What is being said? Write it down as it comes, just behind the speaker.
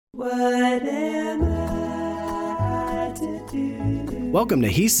What am I to do? Welcome to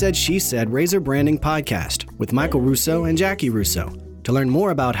He Said, She Said Razor Branding Podcast with Michael Russo and Jackie Russo. To learn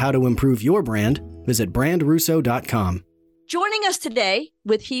more about how to improve your brand, visit brandrusso.com. Joining us today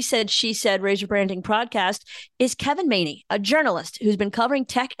with He Said, She Said Razor Branding Podcast is Kevin Maney, a journalist who's been covering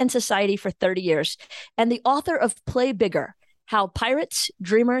tech and society for 30 years and the author of Play Bigger: How Pirates,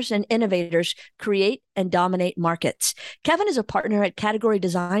 Dreamers, and Innovators Create and Dominate Markets. Kevin is a partner at Category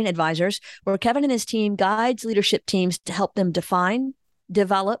Design Advisors, where Kevin and his team guides leadership teams to help them define,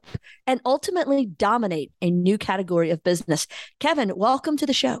 develop, and ultimately dominate a new category of business. Kevin, welcome to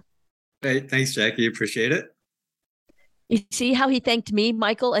the show. Hey, thanks, Jackie. Appreciate it. You see how he thanked me,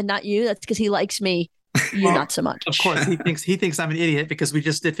 Michael, and not you? That's because he likes me. You Well, not so much. Of course, he thinks I'm an idiot because we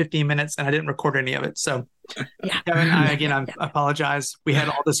just did 15 minutes and I didn't record any of it. So, Yeah. Kevin, I apologize. We had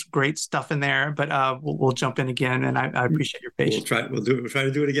all this great stuff in there, but we'll jump in again, and I appreciate your patience. We'll try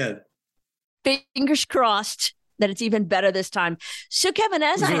to do it again. Fingers crossed that it's even better this time. So, Kevin,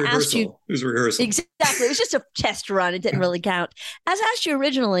 as I asked you, it was a rehearsal. exactly, it was just a test run. It didn't really count. As I asked you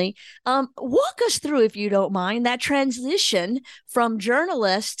originally, walk us through, if you don't mind, that transition from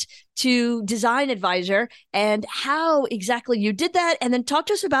journalist to design advisor and how exactly you did that. And then talk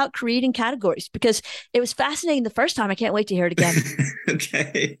to us about creating categories, because it was fascinating the first time. I can't wait to hear it again.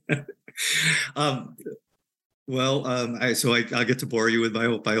 Okay. I'll get to bore you with my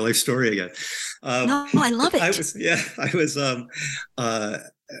life story again. No, I love it. I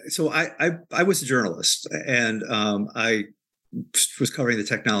was a journalist, and I was covering the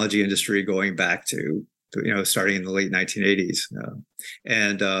technology industry going back to starting in the late 1980s,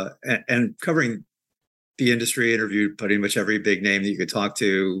 and covering the industry. Interviewed pretty much every big name that you could talk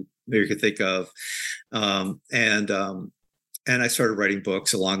to, that you could think of, and I started writing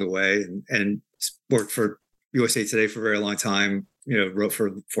books along the way, and worked for USA Today for a very long time. Wrote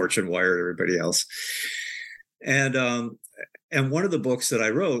for Fortune, Wired, everybody else, and one of the books that I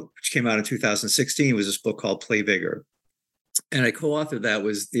wrote, which came out in 2016, was this book called Play Bigger, and I co-authored that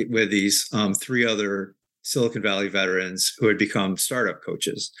with these three other Silicon Valley veterans who had become startup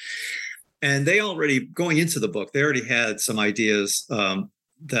coaches, and they already, going into the book, they already had some ideas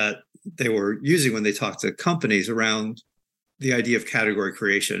that they were using when they talked to companies around the idea of category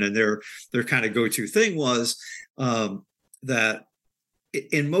creation. And their kind of go-to thing was that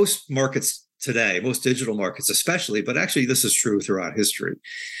in most markets today, most digital markets especially, but actually this is true throughout history,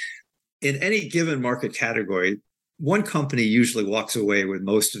 in any given market category, one company usually walks away with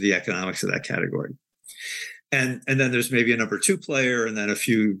most of the economics of that category. And then there's maybe a number two player, and then a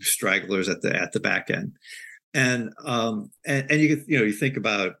few stragglers at the back end. And you think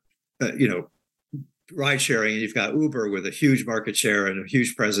about ride sharing, and you've got Uber with a huge market share and a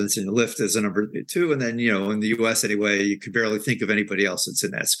huge presence, and Lyft as a number two. And then, in the US anyway, you could barely think of anybody else that's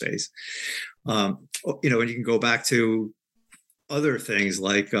in that space. And you can go back to other things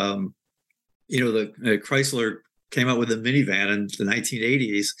like, the Chrysler came out with a minivan in the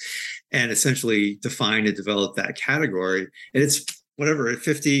 1980s and essentially defined and developed that category. And it's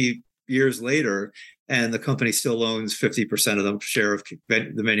 50 years later, and the company still owns 50% of the share of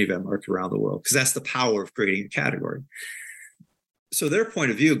the minivan market around the world, because that's the power of creating a category. So their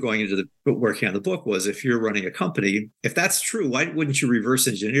point of view going into working on the book was, if you're running a company, if that's true, why wouldn't you reverse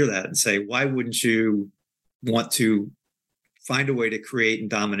engineer that and say, why wouldn't you want to find a way to create and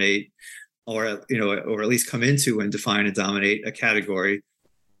dominate, or at least come into and define and dominate a category,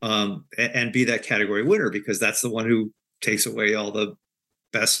 and be that category winner, because that's the one who takes away all the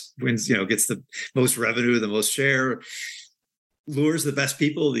best wins, gets the most revenue, the most share, lures the best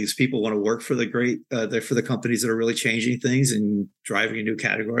people. These people want to work for for the companies that are really changing things and driving a new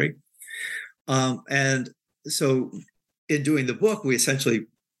category. And so in doing the book, we essentially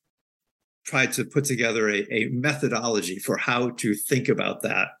tried to put together a methodology for how to think about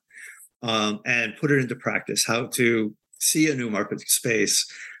that, and put it into practice, how to see a new market space,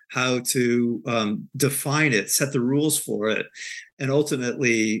 how to define it, set the rules for it, and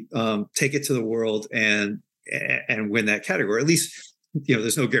ultimately take it to the world and win that category. At least,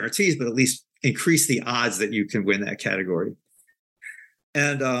 there's no guarantees, but at least increase the odds that you can win that category.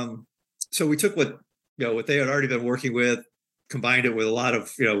 And so we took what they had already been working with, combined it with a lot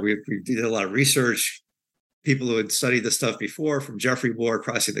of, we did a lot of research, people who had studied this stuff before, from Jeffrey Moore,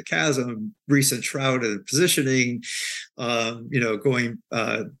 Crossing the Chasm, recent Shroud and Positioning, going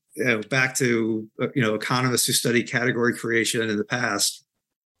back to economists who studied category creation in the past,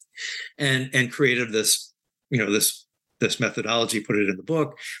 and created this methodology, put it in the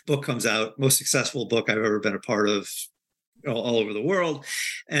book. Book comes out, most successful book I've ever been a part of, all over the world.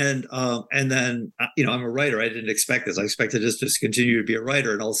 And then, I'm a writer. I didn't expect this. I expected this just continue to be a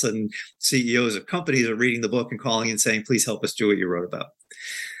writer. And all of a sudden, CEOs of companies are reading the book and calling and saying, please help us do what you wrote about.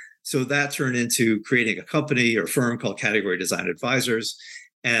 So that turned into creating a company or firm called Category Design Advisors.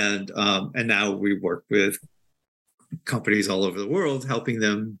 And now we work with companies all over the world, helping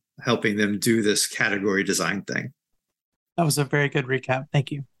them do this category design thing. That was a very good recap.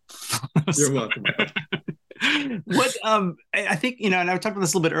 Thank you. You're welcome. What I think, and I talked about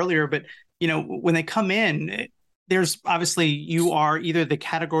this a little bit earlier, but when they come in, there's obviously you are either the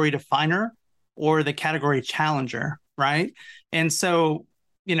category definer or the category challenger, right? And so,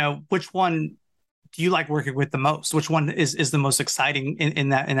 which one do you like working with the most? Which one is the most exciting in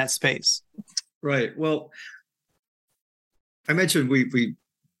that space? Right. Well, I mentioned we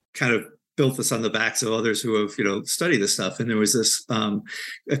kind of built this on the backs of others who have studied this stuff, and there was this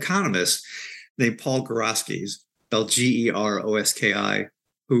economist named Paul Gawrowski, spelled Geroski,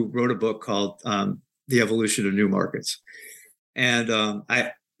 who wrote a book called The Evolution of New Markets. And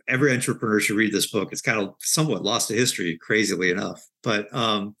every entrepreneur should read this book. It's kind of somewhat lost to history, crazily enough. But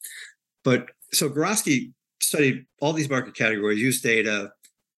so Gawrowski studied all these market categories, used data,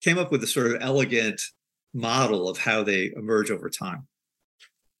 came up with a sort of elegant model of how they emerge over time.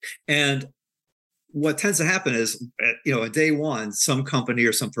 And what tends to happen is, on day one, some company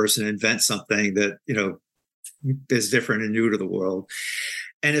or some person invents something that, is different and new to the world.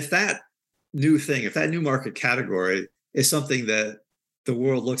 And if that new market category is something that the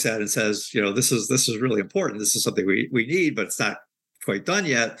world looks at and says, this is really important, this is something we need, but it's not quite done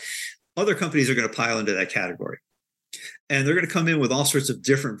yet, other companies are going to pile into that category. And they're going to come in with all sorts of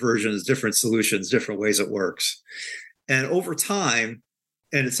different versions, different solutions, different ways it works. And over time,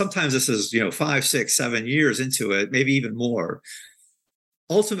 and sometimes this is, 5, 6, 7 years into it, maybe even more.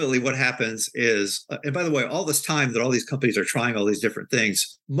 Ultimately, what happens is, and by the way, all this time that all these companies are trying all these different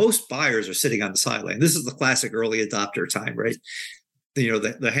things, most buyers are sitting on the sideline. This is the classic early adopter time, right?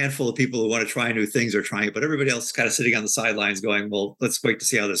 The handful of people who want to try new things are trying it, but everybody else is kind of sitting on the sidelines going, well, let's wait to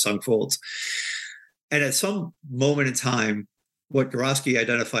see how this unfolds. And at some moment in time, what Gawrowski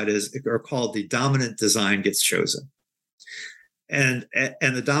identified as, or called, the dominant design gets chosen. And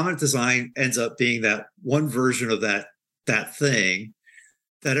the dominant design ends up being that one version of that thing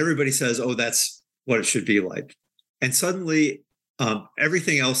that everybody says, oh, that's what it should be like. And suddenly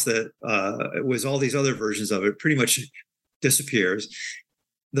everything else that was all these other versions of it pretty much disappears.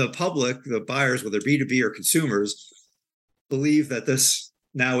 The public, the buyers, whether B2B or consumers, believe that this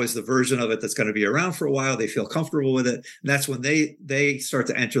now is the version of it that's going to be around for a while. They feel comfortable with it. And that's when they start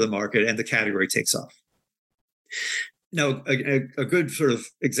to enter the market and the category takes off. Now, a good sort of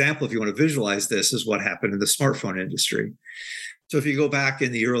example, if you want to visualize this, is what happened in the smartphone industry. So if you go back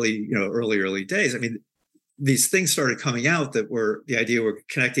in the early days, I mean, these things started coming out that were the idea we're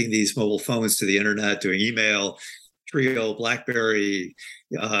connecting these mobile phones to the internet, doing email, Treo, BlackBerry,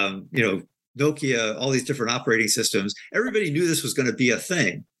 Nokia, all these different operating systems. Everybody knew this was going to be a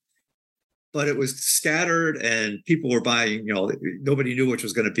thing, but it was scattered and people were buying, nobody knew which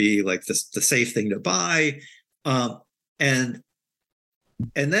was going to be like the safe thing to buy. And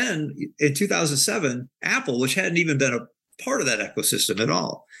then in 2007, Apple, which hadn't even been a part of that ecosystem at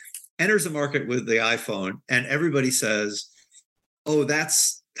all, enters the market with the iPhone, and everybody says, oh,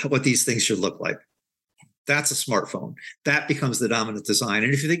 that's what these things should look like. That's a smartphone. That becomes the dominant design.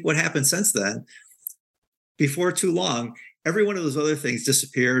 And if you think what happened since then, before too long, every one of those other things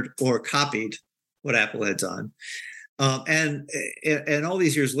disappeared or copied what Apple had done. And all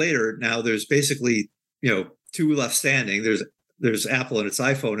these years later, now there's basically, two left standing. There's Apple and its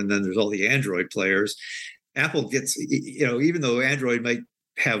iPhone, and then there's all the Android players. Apple gets, even though Android might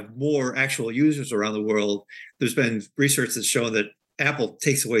have more actual users around the world, there's been research that's shown that Apple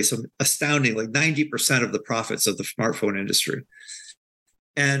takes away some astounding, like 90% of the profits of the smartphone industry.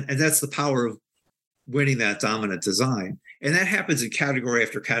 And that's the power of winning that dominant design. And that happens in category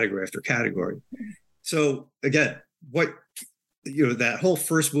after category after category. So again, that whole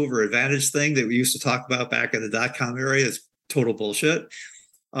first mover advantage thing that we used to talk about back in the .com era is total bullshit.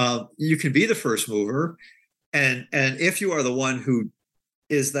 You can be the first mover. And if you are the one who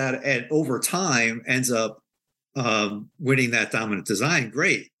is that, and over time ends up winning that dominant design,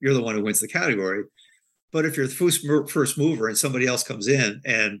 great. You're the one who wins the category. But if you're the first mover and somebody else comes in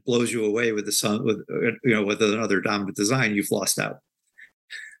and blows you away with with another dominant design, you've lost out.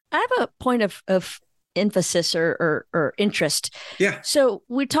 I have a point of emphasis or interest. Yeah. So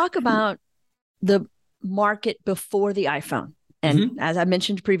we talk about the market before the iPhone. And as I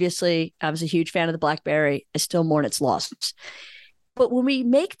mentioned previously, I was a huge fan of the BlackBerry. I still mourn its loss. But when we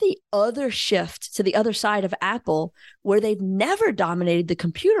make the other shift to the other side of Apple, where they've never dominated the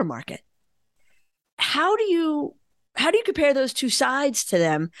computer market, how do you compare those two sides to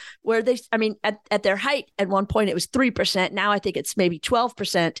them, where at their height, at one point it was 3%. Now I think it's maybe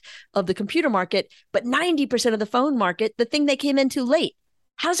 12% of the computer market, but 90% of the phone market, the thing they came into late.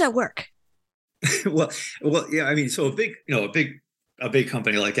 How does that work? well, yeah. I mean, so a big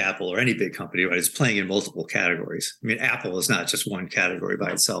company like Apple, or any big company, right, is playing in multiple categories. I mean, Apple is not just one category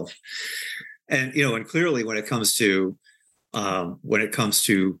by itself. And, and clearly when it comes to the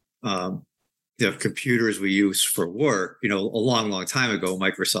computers we use for work, a long time ago,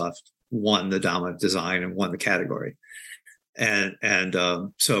 Microsoft won the dominant design and won the category. And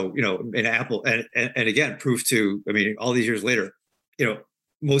so, in Apple, and again, proved to, I mean, all these years later,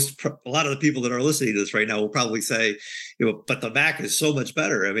 a lot of the people that are listening to this right now will probably say, but the Mac is so much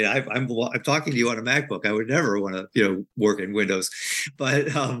better. I mean, I'm talking to you on a MacBook. I would never want to, work in Windows, but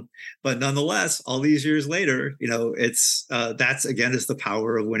nonetheless, all these years later, it's that's again is the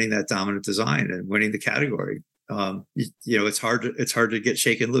power of winning that dominant design and winning the category. It's hard to get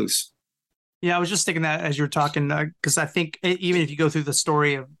shaken loose. Yeah, I was just thinking that as you were talking, because I think even if you go through the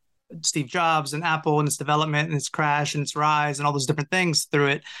story of Steve Jobs and Apple and its development and its crash and its rise and all those different things through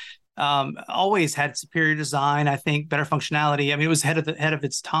it, always had superior design. I think better functionality. I mean, it was ahead of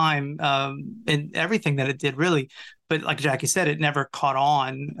its time in everything that it did, really. But like Jackie said, it never caught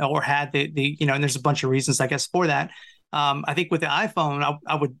on or had the and there's a bunch of reasons, I guess, for that. I think with the iPhone,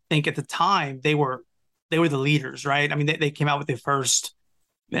 I would think at the time they were the leaders, right? I mean, they came out with the first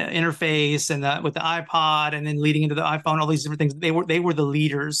interface and with the iPod, and then leading into the iPhone, all these different things. They were the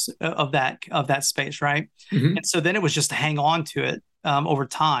leaders of that space, right? Mm-hmm. And so then it was just to hang on to it over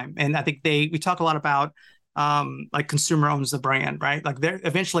time. And I think we talk a lot about like consumer owns the brand, right? Like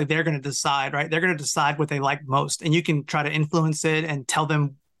eventually they're going to decide, right? They're going to decide what they like most, and you can try to influence it and tell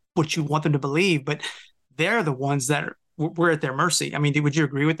them what you want them to believe, but they're the ones that we're at their mercy. I mean, would you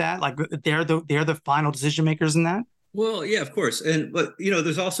agree with that? Like they're the final decision makers in that? Well, yeah, of course. But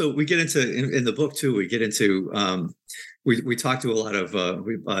there's also, we get into in the book too, we get into, we talk to a lot of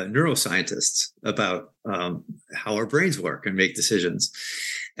neuroscientists about how our brains work and make decisions,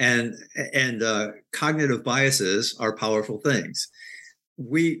 and cognitive biases are powerful things.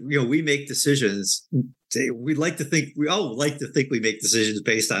 We make decisions. We all like to think we make decisions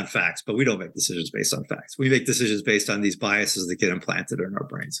based on facts, but we don't make decisions based on facts. We make decisions based on these biases that get implanted in our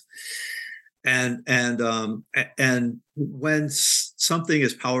brains. And when something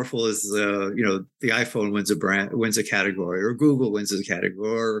as powerful as the iPhone wins a category, or Google wins a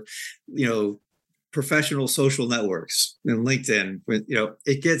category, or professional social networks and LinkedIn,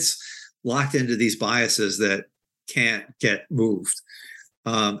 it gets locked into these biases that can't get moved,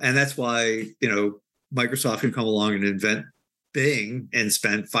 and that's why Microsoft can come along and invent Bing and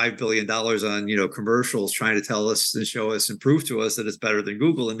spend $5 billion on commercials trying to tell us and show us and prove to us that it's better than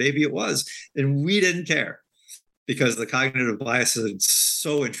Google, and maybe it was, and we didn't care because the cognitive biases had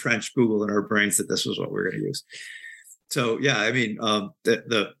so entrenched Google in our brains that this was what we're going to use. So yeah, I mean,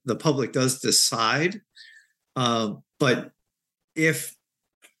 the public does decide, but if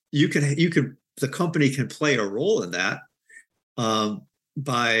the company can play a role in that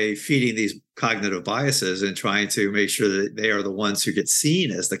by feeding these cognitive biases and trying to make sure that they are the ones who get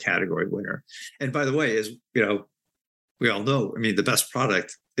seen as the category winner. And by the way, as we all know, I mean, the best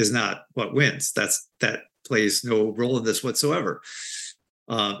product is not what wins. That plays no role in this whatsoever.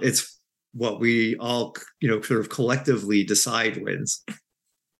 It's what we all, sort of collectively decide wins.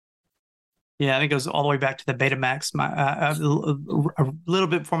 Yeah, I think it goes all the way back to the Betamax. A little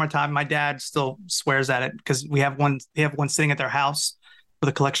bit before my time, my dad still swears at it because they have one sitting at their house with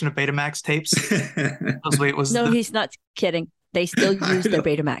a collection of Betamax tapes. He's not kidding. They still use their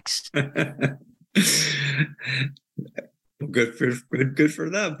Betamax. Good for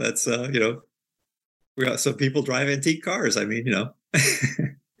them. That's we got some people drive antique cars. I mean,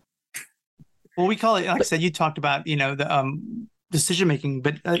 Well, we call it, like I said, you talked about the decision making,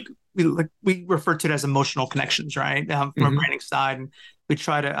 but we refer to it as emotional connections, right? From a branding side, and we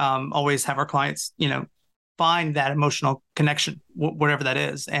try to always have our clients, find that emotional connection, whatever that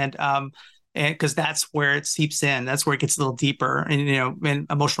is, and because that's where it seeps in, that's where it gets a little deeper. And and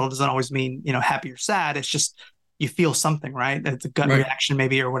emotional doesn't always mean happy or sad. It's just you feel something, right? It's a gut reaction,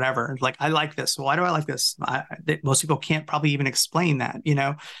 maybe, or whatever. Like, I like this. Why do I like this? Most people can't probably even explain that,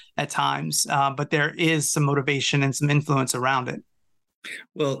 at times. But there is some motivation and some influence around it.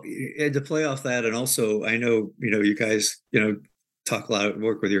 Well, and to play off that, and also, I know, you guys, talk a lot,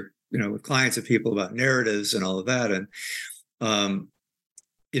 work with your, with clients and people about narratives and all of that. And,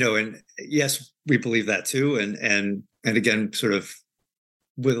 and yes, we believe that too. And again, sort of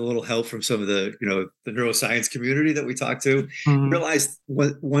with a little help from some of the, the neuroscience community that we talked to, Mhm. realized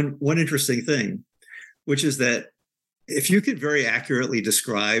one interesting thing, which is that if you could very accurately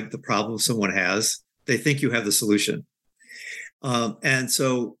describe the problem someone has, they think you have the solution. And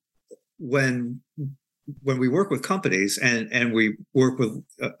so when we work with companies and we work with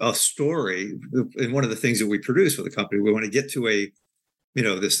a story, and one of the things that we produce with a company, we want to get to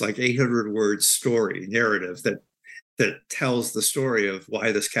this like 800 word story narrative that tells the story of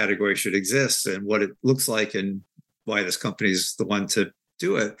why this category should exist and what it looks like and why this company is the one to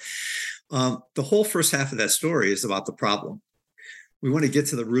do it. The whole first half of that story is about the problem. We want to get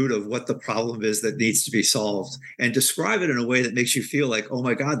to the root of what the problem is that needs to be solved and describe it in a way that makes you feel like, oh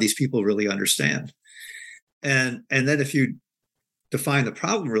my God, these people really understand. And then if you define the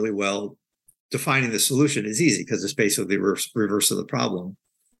problem really well, defining the solution is easy because it's basically the reverse of the problem.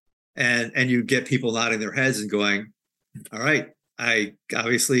 And you get people nodding their heads and going, all right, I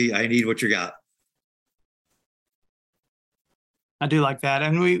need what you got. I do like that.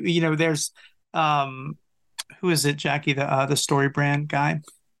 And we there's who is it, Jackie, the story brand guy?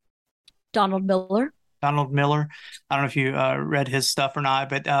 Donald Miller. Donald Miller. I don't know if you read his stuff or not,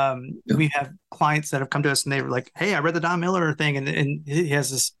 but we have clients that have come to us and they were like, hey, I read the Don Miller thing. And he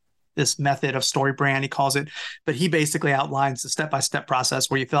has this method of story brand, he calls it, but he basically outlines the step-by-step process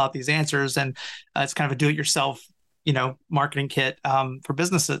where you fill out these answers, and it's kind of a do-it-yourself, marketing kit for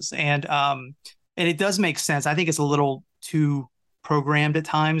businesses. And it does make sense. I think it's a little too programmed at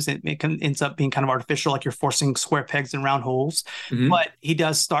times. It ends up being kind of artificial, like you're forcing square pegs in round holes. Mm-hmm. But he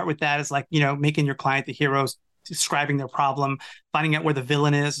does start with that as like, making your client the hero, describing their problem, finding out where the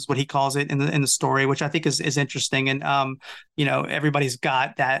villain is what he calls it in the story, which I think is interesting. And everybody's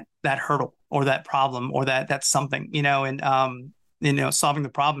got that hurdle or that problem or that's something, and solving the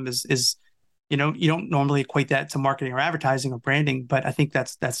problem is you don't normally equate that to marketing or advertising or branding, but I think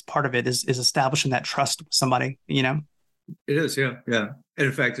that's part of it is establishing that trust with somebody, It is, yeah. And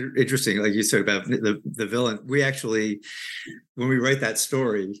in fact, interesting, like you said about the villain, we actually, when we write that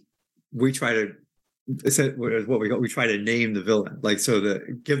story, we try to, we try to name the villain, like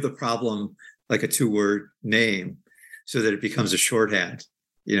give the problem like a 2-word name so that it becomes a shorthand,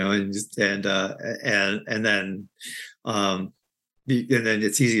 and then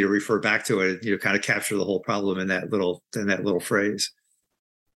it's easy to refer back to it, kind of capture the whole problem in that little phrase.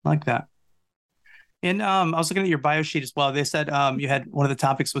 I like that. And I was looking at your bio sheet as well. They said you had one of the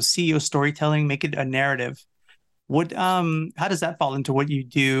topics was CEO storytelling, make it a narrative. What? How does that fall into what you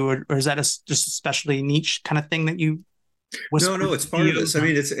do, or is that just a specialty niche kind of thing that you? No, it's part of this. I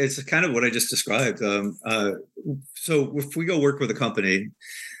mean, it's kind of what I just described. So if we go work with a company,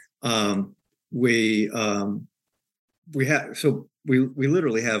 we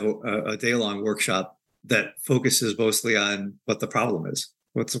literally have a day-long workshop that focuses mostly on what the problem is.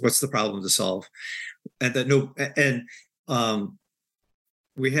 What's the problem to solve? And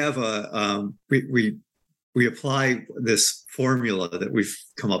we have we apply this formula that we've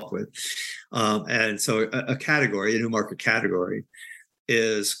come up with. And so a category, a new market category,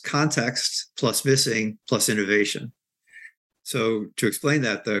 is context plus missing plus innovation. So to explain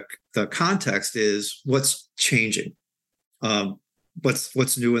that, the context is what's changing.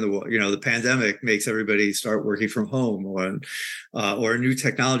 What's new in the world? The pandemic makes everybody start working from home, or new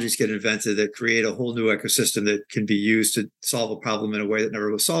technologies get invented that create a whole new ecosystem that can be used to solve a problem in a way that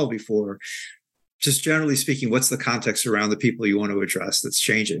never was solved before. Just generally speaking, what's the context around the people you want to address that's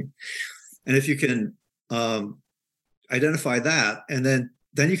changing? And if you can identify that, and then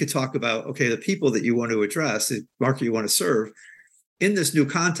you can talk about, okay, the people that you want to address, the market you want to serve, in this new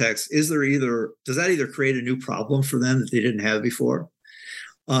context, does that either create a new problem for them that they didn't have before?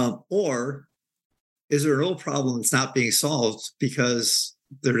 Or is there an old problem that's not being solved because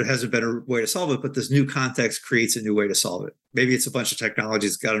there hasn't been a way to solve it, but this new context creates a new way to solve it? Maybe it's a bunch of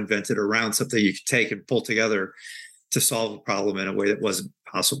technologies got invented around something you could take and pull together to solve a problem in a way that wasn't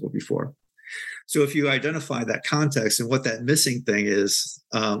possible before. So if you identify that context and what that missing thing is,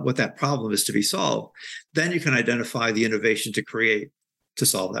 what that problem is to be solved, then you can identify the innovation to create to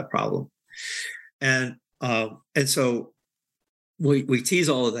solve that problem. And so we tease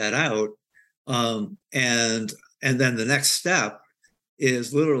all of that out. And then the next step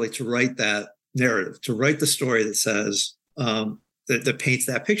is literally to write that narrative, to write the story that says, that paints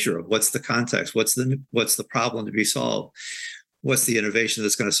that picture of what's the context, what's the problem to be solved, what's the innovation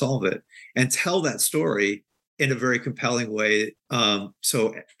that's going to solve it, and tell that story in a very compelling way,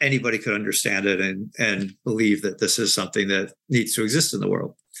 so anybody could understand it and believe that this is something that needs to exist in the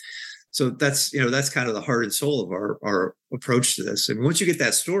world. So that's kind of the heart and soul of our approach to this. And once you get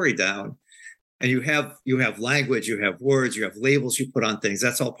that story down, and you have language, you have words, you have labels you put on things.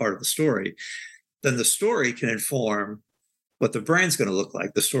 That's all part of the story. Then the story can inform what the brand's going to look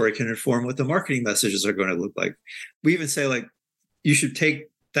like. The story can inform what the marketing messages are going to look like. We even say, like, you should take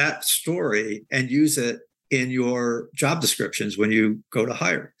that story and use it in your job descriptions when you go to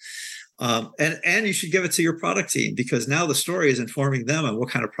hire. And you should give it to your product team, because now the story is informing them on what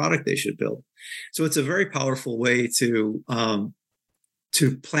kind of product they should build. So it's a very powerful way to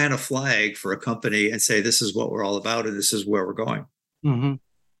plant a flag for a company and say, this is what we're all about and this is where we're going. Mm-hmm.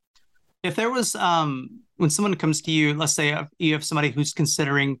 If there was, when someone comes to you, let's say you have somebody who's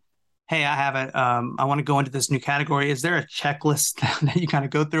considering, hey, I want to go into this new category. Is there a checklist that you kind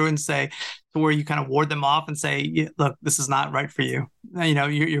of go through and say, to where you kind of ward them off and say, look, this is not right for you.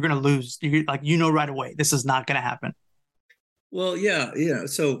 You're going to lose. Right away, this is not going to happen. Well, yeah.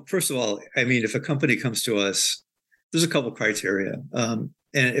 So first of all, I mean, if a company comes to us, there's a couple criteria. And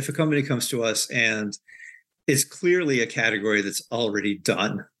if a company comes to us and it's clearly a category that's already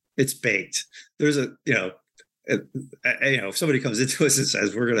done, it's baked. There's if somebody comes into us and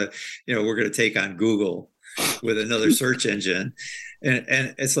says we're gonna take on Google with another search engine, and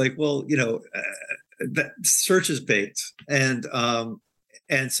it's like, well, that search is baked, and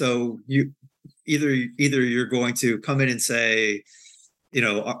so you either you're going to come in and say,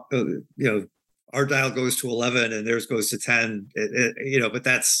 our dial goes to 11 and theirs goes to 10, but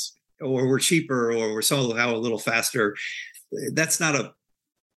that's, or we're cheaper, or we're somehow a little faster. That's not a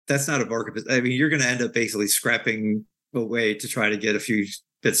market. I mean, you're going to end up basically scrapping away to try to get a few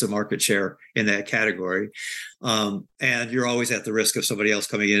bits of market share in that category. And you're always at the risk of somebody else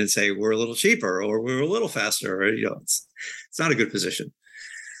coming in and say, we're a little cheaper, or we're a little faster, or, it's not a good position.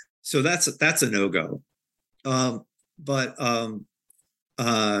 So that's a no-go. But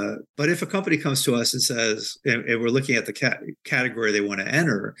if a company comes to us and says, and we're looking at the category they want to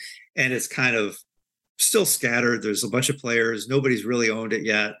enter, and it's kind of still scattered, there's a bunch of players, nobody's really owned it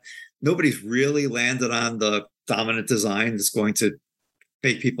yet, nobody's really landed on the dominant design that's going to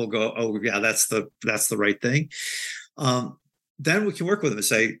make people go, oh yeah, that's the right thing. Then we can work with them and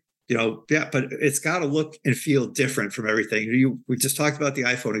say, but it's got to look and feel different from everything. We just talked about the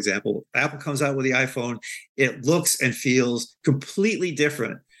iPhone example. Apple comes out with the iPhone. It looks and feels completely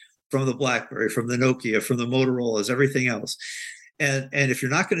different from the BlackBerry, from the Nokia, from the Motorola's, everything else. And if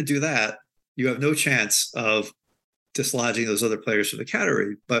you're not going to do that, you have no chance of dislodging those other players from the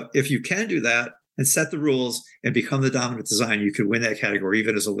category. But if you can do that and set the rules and become the dominant design, you could win that category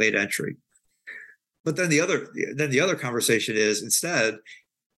even as a late entry. But then the other conversation is, instead,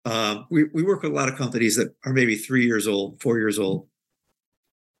 we work with a lot of companies that are maybe 3 years old, 4 years old,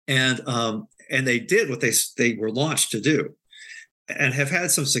 and they did what they were launched to do, and have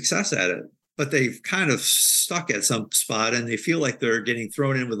had some success at it. But they've kind of stuck at some spot, and they feel like they're getting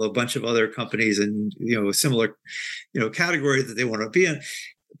thrown in with a bunch of other companies and a similar category that they want to be in.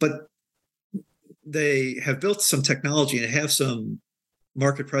 But they have built some technology and have some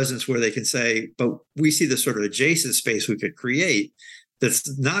market presence where they can say, but we see this sort of adjacent space we could create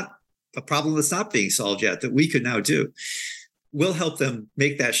that's not a problem that's not being solved yet, that we could now do. We'll help them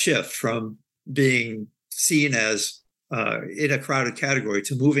make that shift from being seen as in a crowded category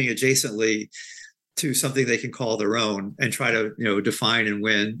to moving adjacently to something they can call their own, and try to define and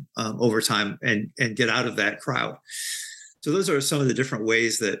win over time and get out of that crowd. So those are some of the different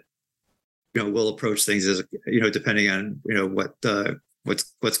ways that we'll approach things, as depending on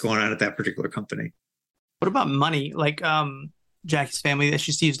what's going on at that particular company. What about money? Like Jackie's family, that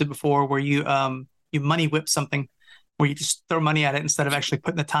she's used it before, where you money whip something, where you just throw money at it instead of actually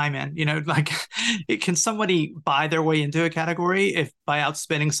putting the time in. Can somebody buy their way into a category if by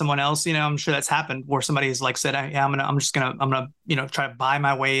outspending someone else? I'm sure that's happened where somebody has said, hey, I'm gonna try to buy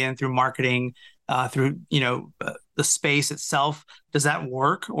my way in through marketing, through the space itself. Does that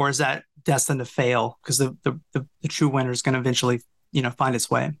work, or is that destined to fail because the true winner is going to eventually find its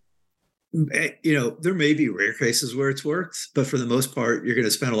way? There may be rare cases where it's worked, but for the most part, you're going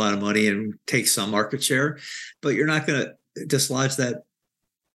to spend a lot of money and take some market share, but you're not going to dislodge that,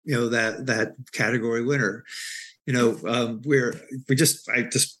 that category winner. I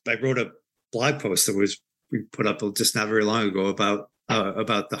wrote a blog post that we put up just not very long ago about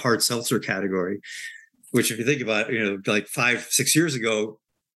the hard seltzer category, which, if you think about it, like 5-6 years ago,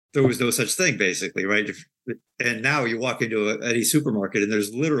 there was no such thing, basically, right? And now you walk into any supermarket and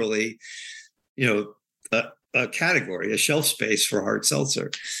there's literally, a category, a shelf space for hard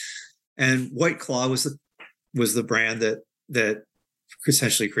seltzer. And White Claw was the brand that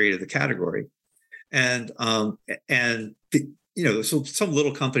essentially created the category. And so some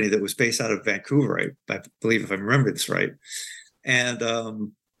little company that was based out of Vancouver, I believe, if I remember this right. And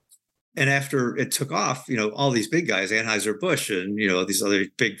And after it took off, all these big guys, Anheuser-Busch and, these other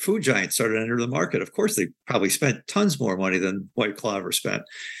big food giants started to enter the market. Of course, they probably spent tons more money than White Claw ever spent.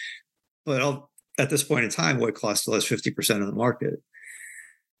 But at this point in time, White Claw still has 50% of the market.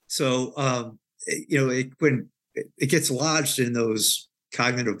 So, when it gets lodged in those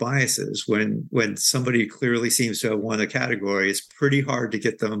cognitive biases, when somebody clearly seems to have won a category, it's pretty hard to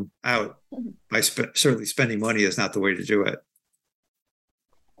get them out. By certainly spending money is not the way to do it.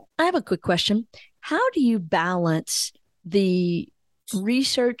 I have a quick question. How do you balance the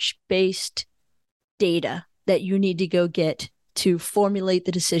research-based data that you need to go get to formulate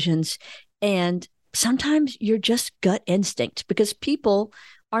the decisions? And sometimes you're just gut instinct, because people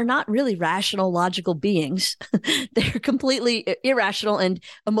are not really rational, logical beings. They're completely irrational and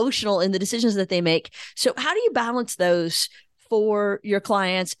emotional in the decisions that they make. So how do you balance those for your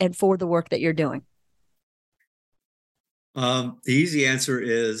clients and for the work that you're doing? The easy answer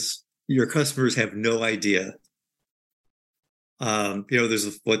is your customers have no idea.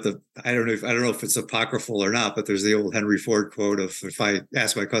 There's I don't know if it's apocryphal or not, but there's the old Henry Ford quote of, if I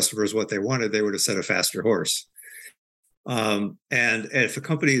asked my customers what they wanted, they would have said a faster horse. And if a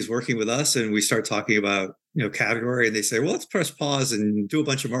company is working with us and we start talking about, category, and they say, well, let's press pause and do a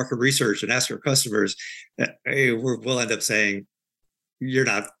bunch of market research and ask our customers, we'll end up saying, you're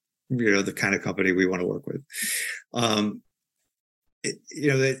not, the kind of company we want to work with.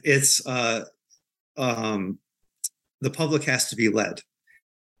 The public has to be led,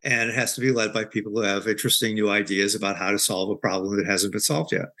 and it has to be led by people who have interesting new ideas about how to solve a problem that hasn't been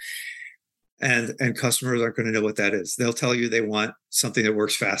solved yet. And customers aren't going to know what that is. They'll tell you they want something that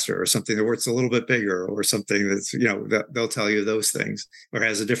works faster, or something that works a little bit bigger, or something that's, they'll tell you those things, or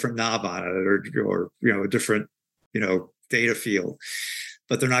has a different knob on it, or a different, data field.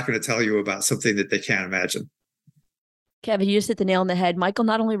 But they're not going to tell you about something that they can't imagine. Kevin, you just hit the nail on the head. Michael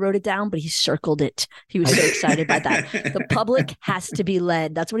not only wrote it down, but he circled it. He was so excited by that. The public has to be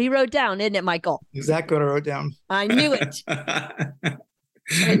led. That's what he wrote down, isn't it, Michael? Exactly what I wrote down. I knew it.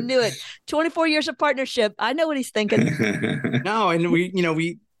 I knew it. 24 years of partnership. I know what he's thinking. No, and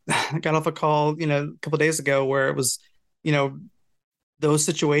we got off a call, a couple of days ago where it was, those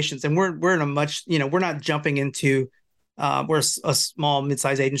situations, and we're in a much, we're not jumping into. We're a small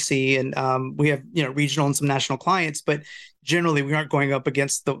mid-sized agency, and we have regional and some national clients, but generally we aren't going up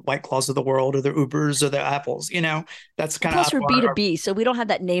against the White Claws of the world or the Ubers or the Apples. That's kind of. Plus, we're B2B, so we don't have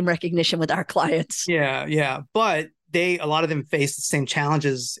that name recognition with our clients. Yeah, but a lot of them face the same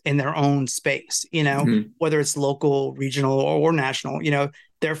challenges in their own space. Whether it's local, regional, or national.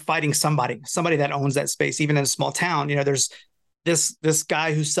 They're fighting somebody that owns that space, even in a small town. There's this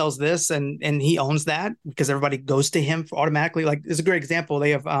guy who sells this and he owns that because everybody goes to him for automatically. Like, it's a great example.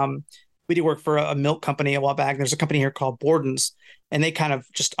 They have we did work for a milk company a while back. There's a company here called Borden's, and they kind of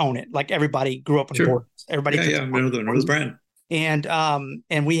just own it. Like, everybody grew up in Borden's. Everybody know the brand.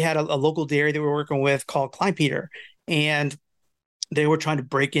 And we had a local dairy that we were working with called Kleinpeter, and they were trying to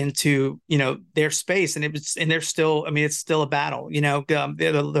break into, their space, and they're still, it's still a battle, they're a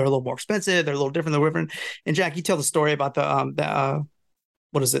little more expensive. They're a little different. And Jack, you tell the story about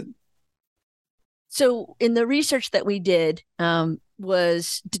what is it? So in the research that we did,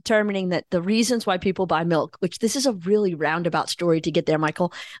 was determining that the reasons why people buy milk, which this is a really roundabout story to get there,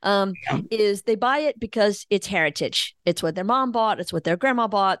 Michael, is they buy it because it's heritage. It's what their mom bought. It's what their grandma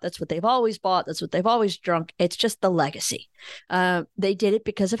bought. That's what they've always bought. That's what they've always drunk. It's just the legacy. They did it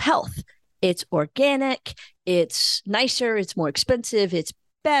because of health. It's organic. It's nicer. It's more expensive. It's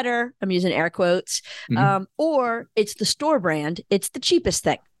better. I'm using air quotes. Or it's the store brand. It's the cheapest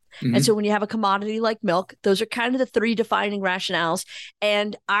thing. And so when you have a commodity like milk, those are kind of the three defining rationales.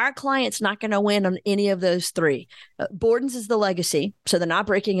 And our client's not going to win on any of those three. Borden's is the legacy, so they're not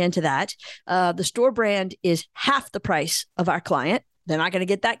breaking into that. The store brand is half the price of our client. They're not going to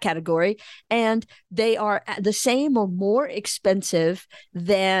get that category. And they are the same or more expensive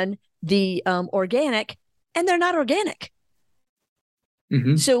than the organic, and they're not organic.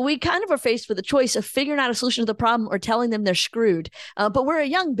 So we kind of are faced with the choice of figuring out a solution to the problem or telling them they're screwed. But we're a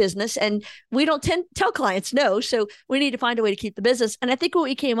young business, and we don't tell clients no. So we need to find a way to keep the business. And I think what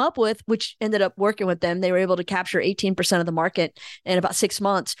we came up with, which ended up working with them, they were able to capture 18% of the market in about 6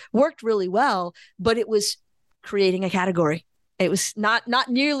 months, worked really well, but it was creating a category. It was not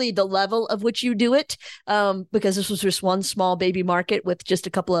nearly the level of which you do it, because this was just one small baby market with just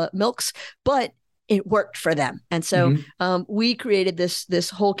a couple of milks, but it worked for them. And so we created this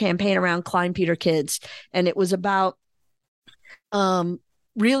whole campaign around Kleinpeter Kids. And it was about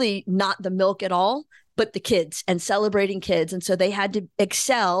really not the milk at all, but the kids and celebrating kids. And so they had to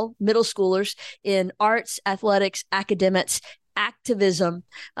excel, middle schoolers, in arts, athletics, academics, activism.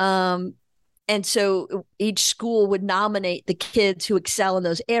 And so each school would nominate the kids who excel in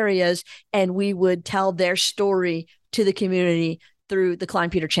those areas, and we would tell their story to the community through the Klein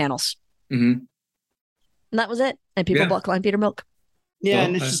Peter channels. Mm-hmm. And that was it. And people bought Klein Peter milk. Yeah, Well,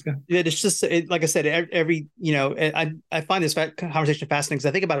 and it's just like I said, every I find this conversation fascinating because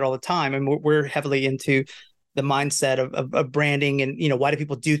I think about it all the time, and we're heavily into the mindset of branding, and why do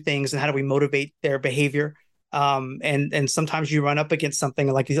people do things, and how do we motivate their behavior? And sometimes you run up against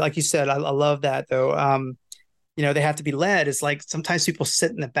something like you said. I love that though. They have to be led. It's like sometimes people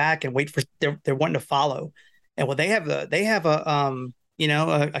sit in the back and wait for they're wanting to follow, and well, they have a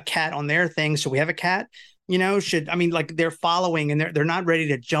cat on their thing. Should we have a cat? They're following and they're not ready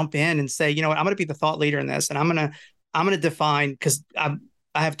to jump in and say, I'm going to be the thought leader in this, and I'm going to define, because I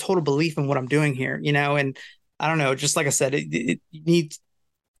have total belief in what I'm doing here, and I don't know, just like I said, you need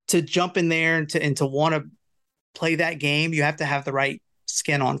to jump in there and to want to play that game. You have to have the right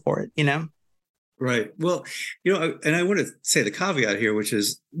skin on for it, Right. Well, and I want to say the caveat here, which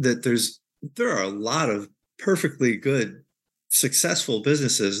is that there are a lot of perfectly good, successful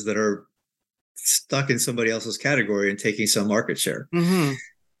businesses that are stuck in somebody else's category and taking some market share. Mm-hmm.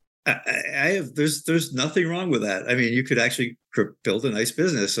 There's nothing wrong with that. I mean, you could actually build a nice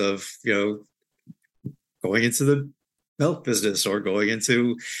business of, going into the milk business or going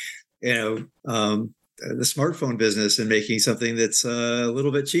into, the smartphone business and making something that's a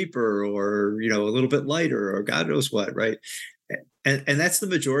little bit cheaper or, a little bit lighter or God knows what. Right. And that's the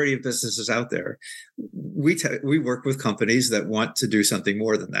majority of businesses out there. We work with companies that want to do something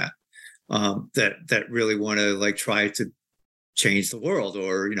more than that. That really want to try to change the world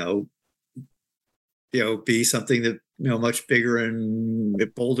or, be something that, much bigger and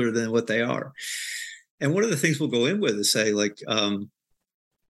bolder than what they are. And one of the things we'll go in with is say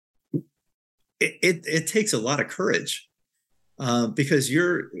it takes a lot of courage because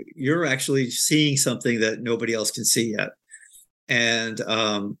you're actually seeing something that nobody else can see yet. And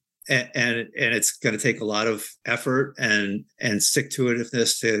it's going to take a lot of effort and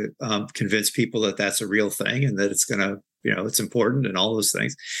stick-to-itiveness to convince people that that's a real thing and that it's going to, it's important and all those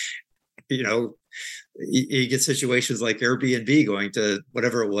things. You get situations like Airbnb going to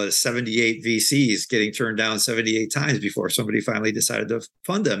whatever it was, 78 VCs getting turned down 78 times before somebody finally decided to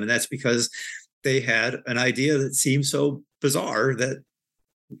fund them. And that's because they had an idea that seemed so bizarre that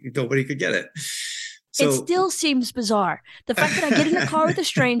nobody could get it. So, it still seems bizarre. The fact that I get in a car with a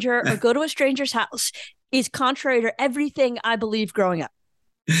stranger or go to a stranger's house is contrary to everything I believed growing up.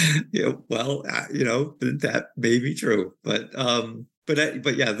 That may be true, but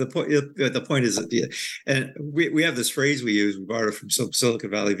yeah, the point is, and we have this phrase we use. We borrowed it from some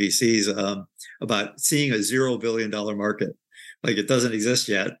Silicon Valley VCs about seeing a $0 billion market. Like it doesn't exist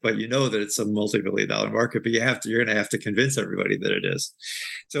yet, but that it's a multi-billion-dollar market. But you're going to have to convince everybody that it is.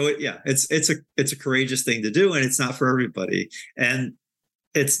 So it's a courageous thing to do, and it's not for everybody, and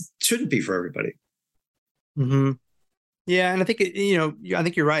it shouldn't be for everybody. Mm-hmm. Yeah, and I think I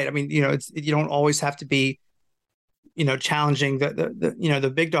think you're right. I mean, you don't always have to be, challenging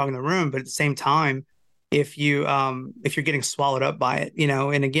the big dog in the room, but at the same time, if you're getting swallowed up by it,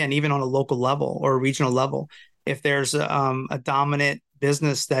 and again, even on a local level or a regional level. If there's a dominant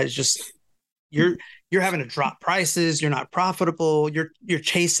business that is just you're having to drop prices, you're not profitable, you're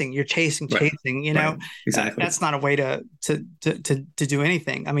chasing, Right. Exactly. That's not a way to do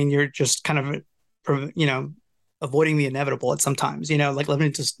anything. I mean, you're just kind of avoiding the inevitable at sometimes. Let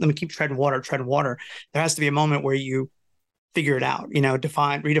me keep treading water. There has to be a moment where you figure it out.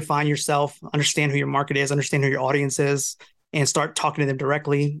 Redefine yourself, understand who your market is, understand who your audience is, and start talking to them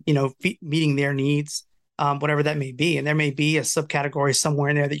directly. Meeting their needs. Whatever that may be. And there may be a subcategory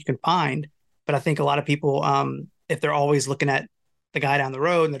somewhere in there that you can find. But I think a lot of people, if they're always looking at the guy down the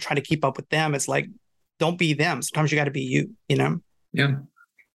road and they're trying to keep up with them, it's like, don't be them. Sometimes you got to be you, Yeah.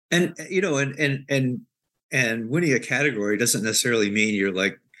 And, and winning a category doesn't necessarily mean you're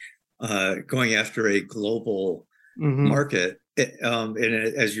going after a global market.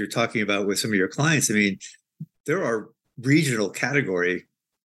 And as you're talking about with some of your clients, I mean, there are regional category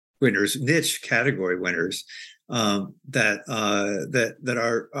winners, niche category winners that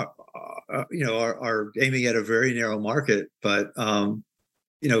are aiming at a very narrow market, but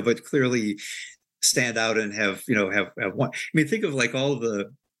clearly stand out and have one. I mean, think of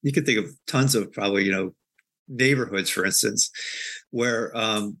you could think of tons of probably neighborhoods, for instance, where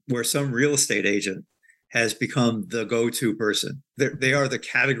some real estate agent has become the go-to person. They are the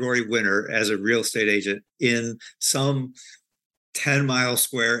category winner as a real estate agent in some 10-mile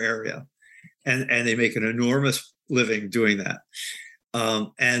square area, and they make an enormous living doing that.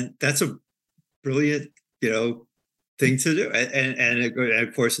 And that's a brilliant, thing to do. And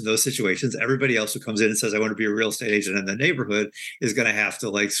of course, in those situations, everybody else who comes in and says, I want to be a real estate agent in the neighborhood is going to have to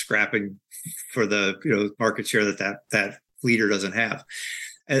like scrapping for the, market share that leader doesn't have.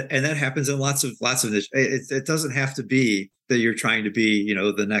 And that happens in lots of it doesn't have to be that you're trying to be,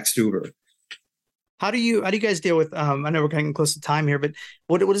 the next Uber. How do you guys deal with, I know we're getting close to time here, but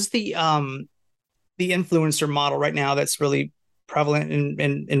what is the influencer model right now that's really prevalent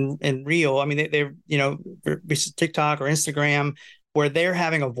in real? I mean, they're TikTok or Instagram, where they're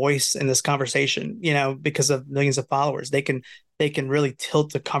having a voice in this conversation, because of millions of followers. They can really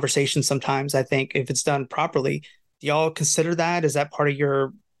tilt the conversation sometimes, I think, if it's done properly. Do y'all consider that? Is that part of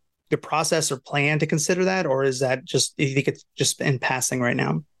your process or plan to consider that? Or is that just, you think it's just in passing right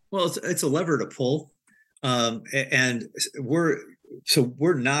now? Well, it's a lever to pull. And we're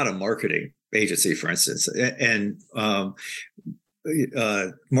not a marketing agency, for instance. And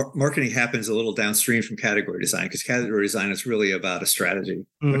marketing happens a little downstream from category design, because category design is really about a strategy,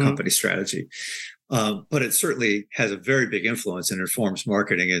 a company strategy. But it certainly has a very big influence and informs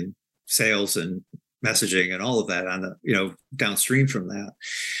marketing and sales and messaging and all of that on the, downstream from that.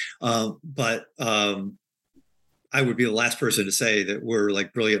 But I would be the last person to say that we're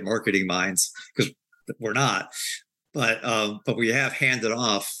like brilliant marketing minds, because we're not. But we have handed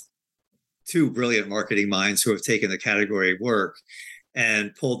off two brilliant marketing minds who have taken the category work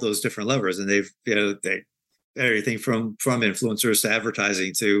and pulled those different levers. And they've, everything from influencers to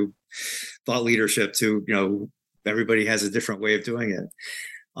advertising to thought leadership to, everybody has a different way of doing it.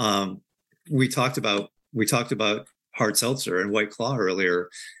 We talked about hard seltzer and White Claw earlier,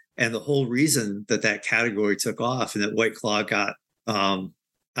 and the whole reason that category took off and that White Claw got out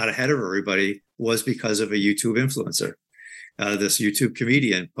ahead of everybody was because of a YouTube influencer. This YouTube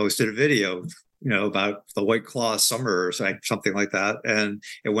comedian posted a video, about the White Claw summer or something like that, and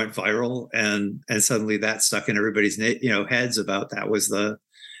it went viral, and suddenly that stuck in everybody's heads about that was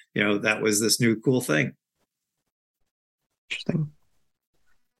this new cool thing. Interesting.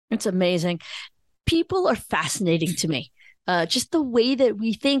 It's amazing. People are fascinating to me. Just the way that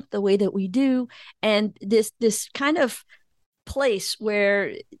we think, the way that we do, and this kind of place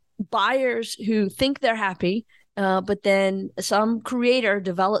where buyers who think they're happy, but then some creator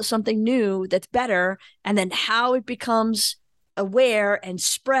develops something new that's better, and then how it becomes aware and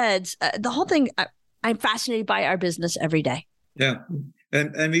spreads. The whole thing, I'm fascinated by our business every day. Yeah.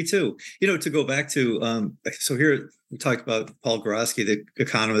 And me too. To go back to, so here we talked about Paul Gorosky, the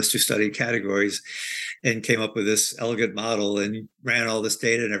economist who studied categories and came up with this elegant model and ran all this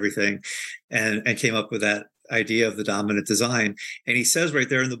data and everything, and came up with that idea of the dominant design. And he says right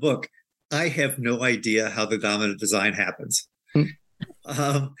there in the book, I have no idea how the dominant design happens. In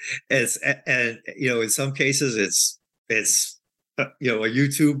some cases it's a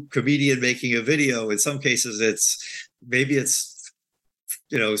YouTube comedian making a video. In some cases it's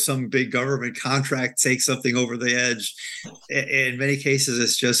some big government contract takes something over the edge. In many cases,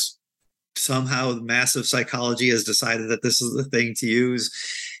 it's just somehow massive psychology has decided that this is the thing to use.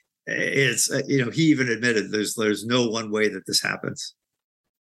 It's, he even admitted there's no one way that this happens.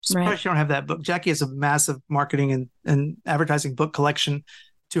 Surprised you don't have that book. Jackie has a massive marketing and advertising book collection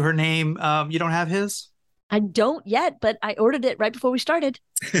to her name. You don't have his? I don't yet, but I ordered it right before we started.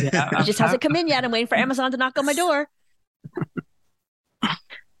 Yeah, it just hasn't come in yet. I'm waiting for Amazon to knock on my door.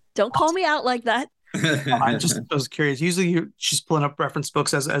 Don't call me out like that. I was curious. Usually she's pulling up reference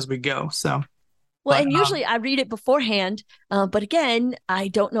books as we go. So, and usually I read it beforehand. But again, I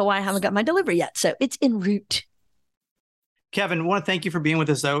don't know why I haven't got my delivery yet. So it's en route. Kevin, I want to thank you for being with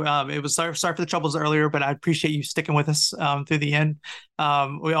us, though. It was sorry for the troubles earlier, but I appreciate you sticking with us through the end.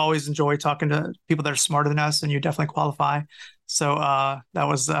 We always enjoy talking to people that are smarter than us, and you definitely qualify. So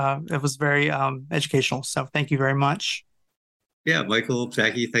it was very educational. So thank you very much. Yeah, Michael,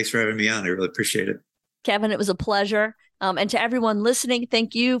 Jackie, thanks for having me on. I really appreciate it. Kevin, it was a pleasure. And to everyone listening,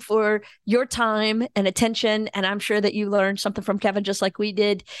 thank you for your time and attention. And I'm sure that you learned something from Kevin, just like we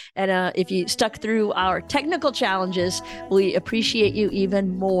did. And if you stuck through our technical challenges, we appreciate you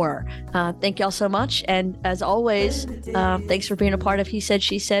even more. Thank y'all so much. And as always, thanks for being a part of He Said,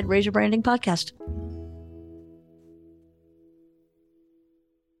 She Said, Razor Branding Podcast.